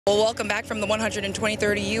Well, welcome back from the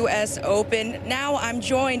 123rd U.S. Open. Now I'm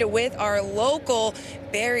joined with our local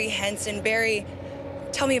Barry Henson. Barry,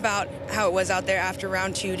 tell me about how it was out there after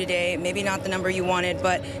round two today. Maybe not the number you wanted,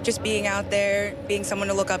 but just being out there, being someone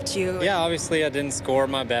to look up to. Yeah, obviously I didn't score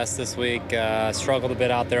my best this week. Struggled a bit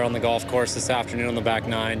out there on the golf course this afternoon on the back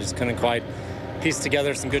nine. Just couldn't quite piece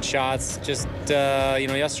together some good shots. Just,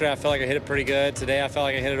 yesterday I felt like I hit it pretty good. Today I felt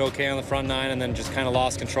like I hit it okay on the front nine and then just kind of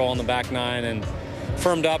lost control on the back nine and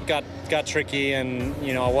firmed up, got tricky, and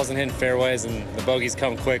I wasn't hitting fairways, and the bogeys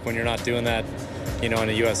come quick when you're not doing that, in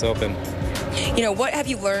a U.S. Open. What have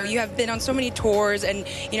you learned? You have been on so many tours, and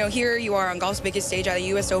here you are on golf's biggest stage at the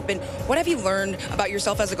U.S. Open. What have you learned about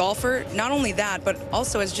yourself as a golfer? Not only that, but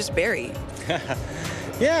also as just Barry.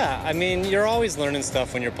 Yeah, I mean, you're always learning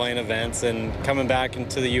stuff when you're playing events, and coming back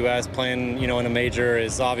into the U.S. playing, in a major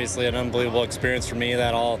is obviously an unbelievable experience for me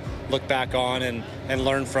that I'll look back on and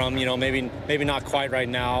learn from. Maybe not quite right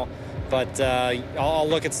now, but I'll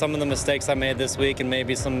look at some of the mistakes I made this week and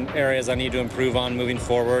maybe some areas I need to improve on moving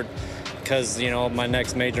forward, because my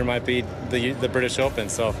next major might be the British Open.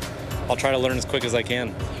 So I'll try to learn as quick as I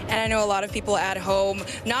can. And I know a lot of people at home,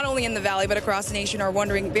 not only in the Valley but across the nation, are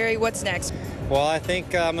wondering, Barry, what's next? Well, I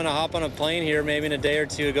think I'm going to hop on a plane here maybe in a day or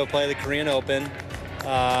two to go play the Korean Open.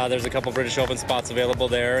 There's a couple British Open spots available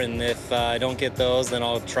there, and if I don't get those, then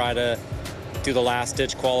I'll try to do the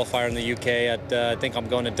last-ditch qualifier in the UK. I think I'm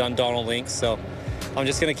going to Dundonald Links, so I'm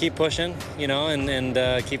just going to keep pushing,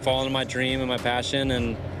 and keep following my dream and my passion,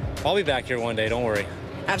 and I'll be back here one day, don't worry.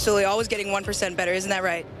 Absolutely, always getting 1% better, isn't that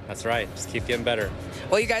right? That's right, just keep getting better.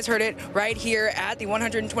 Well, you guys heard it right here at the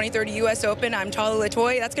 123rd U.S. Open. I'm Tali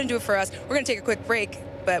Latoy. That's going to do it for us. We're going to take a quick break,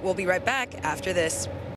 but we'll be right back after this.